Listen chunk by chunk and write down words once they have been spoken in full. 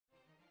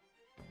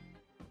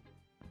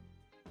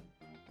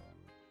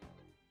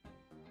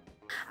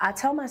I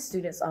tell my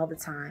students all the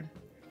time,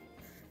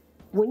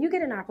 when you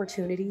get an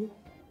opportunity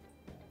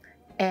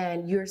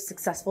and you're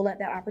successful at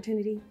that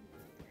opportunity,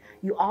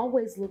 you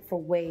always look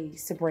for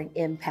ways to bring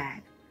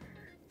impact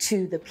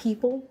to the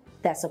people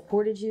that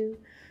supported you,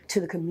 to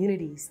the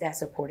communities that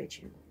supported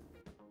you.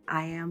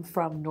 I am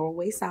from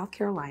Norway, South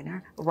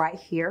Carolina, right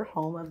here,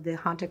 home of the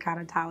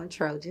Hunter-Kinard-Tyler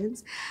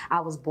Trojans. I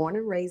was born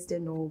and raised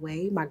in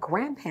Norway. My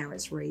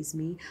grandparents raised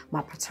me,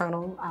 my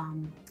paternal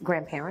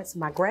grandparents.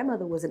 My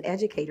grandmother was an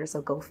educator,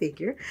 so go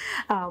figure.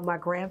 My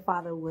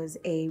grandfather was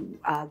a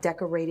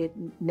decorated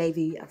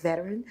Navy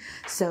veteran.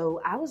 So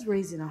I was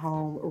raised in a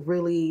home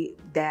really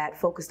that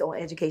focused on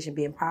education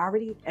being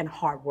priority and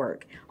hard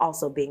work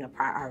also being a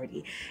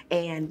priority.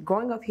 And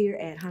growing up here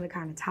at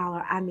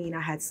Hunter-Kinard-Tyler, I mean, I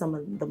had some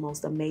of the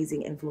most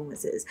amazing influences,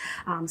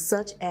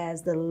 such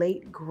as the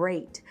late,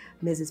 great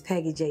Mrs.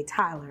 Peggy J.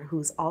 Tyler,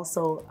 who's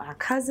also our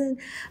cousin,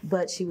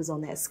 but she was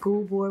on that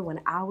school board when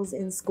I was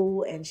in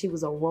school, and she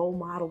was a role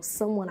model,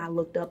 someone I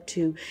looked up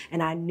to,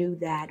 and I knew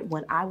that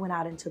when I went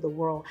out into the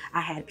world,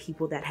 I had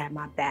people that had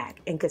my back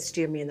and could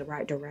steer me in the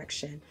right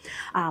direction.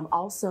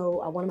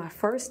 Also, one of my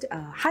first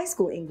high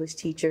school English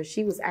teachers,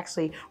 she was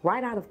actually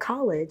right out of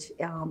college,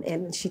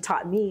 and she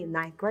taught me in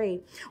 9th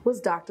grade, was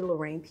Dr.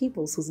 Lorraine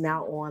Peoples, who's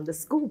now on the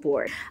school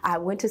board. I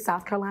went to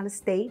South Carolina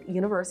State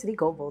University,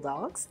 go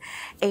Bulldogs,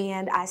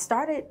 and I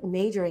started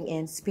majoring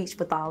in speech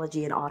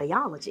pathology and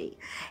audiology.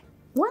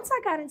 Once I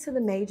got into the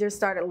major,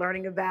 started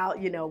learning about,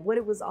 what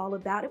it was all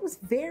about, it was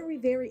very,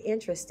 very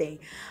interesting.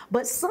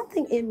 But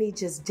something in me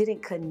just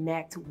didn't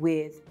connect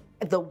with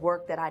the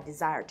work that I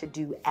desired to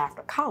do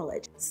after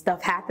college.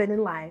 Stuff happened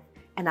in life,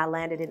 and I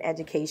landed in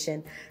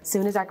education. As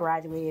soon as I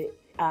graduated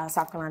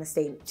South Carolina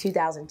State in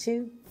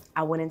 2002,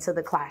 I went into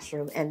the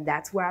classroom, and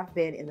that's where I've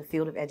been in the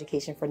field of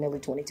education for nearly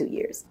 22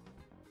 years.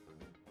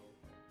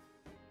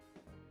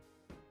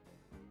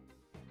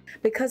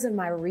 Because of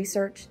my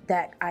research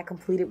that I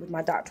completed with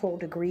my doctoral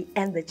degree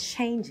and the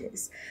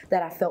changes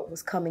that I felt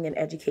was coming in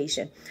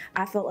education,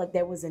 I felt like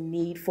there was a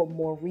need for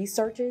more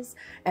researchers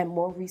and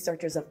more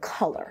researchers of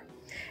color.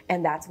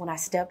 And that's when I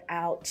stepped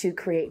out to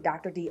create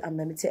Dr. D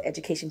Unlimited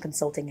Education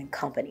Consulting and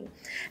Company.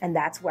 And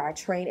that's where I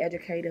train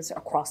educators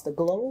across the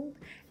globe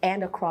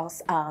and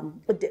across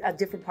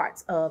different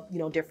parts of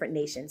different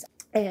nations.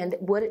 And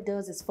what it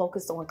does is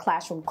focus on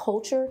classroom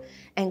culture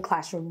and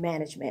classroom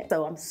management.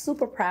 So I'm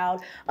super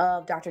proud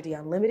of Dr. D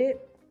Unlimited.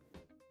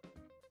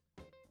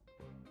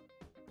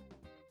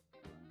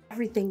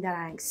 Everything that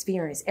I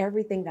experience,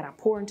 everything that I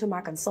pour into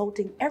my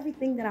consulting,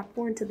 everything that I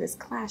pour into this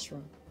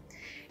classroom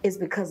is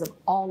because of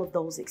all of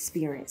those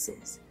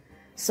experiences.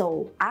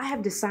 So I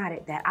have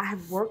decided that I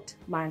have worked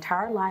my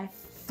entire life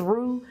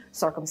through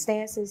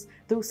circumstances,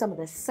 through some of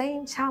the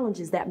same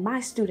challenges that my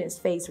students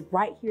face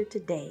right here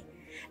today.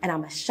 And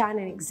I'm a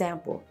shining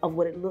example of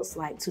what it looks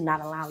like to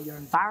not allow your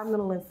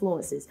environmental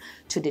influences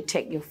to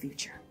dictate your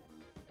future.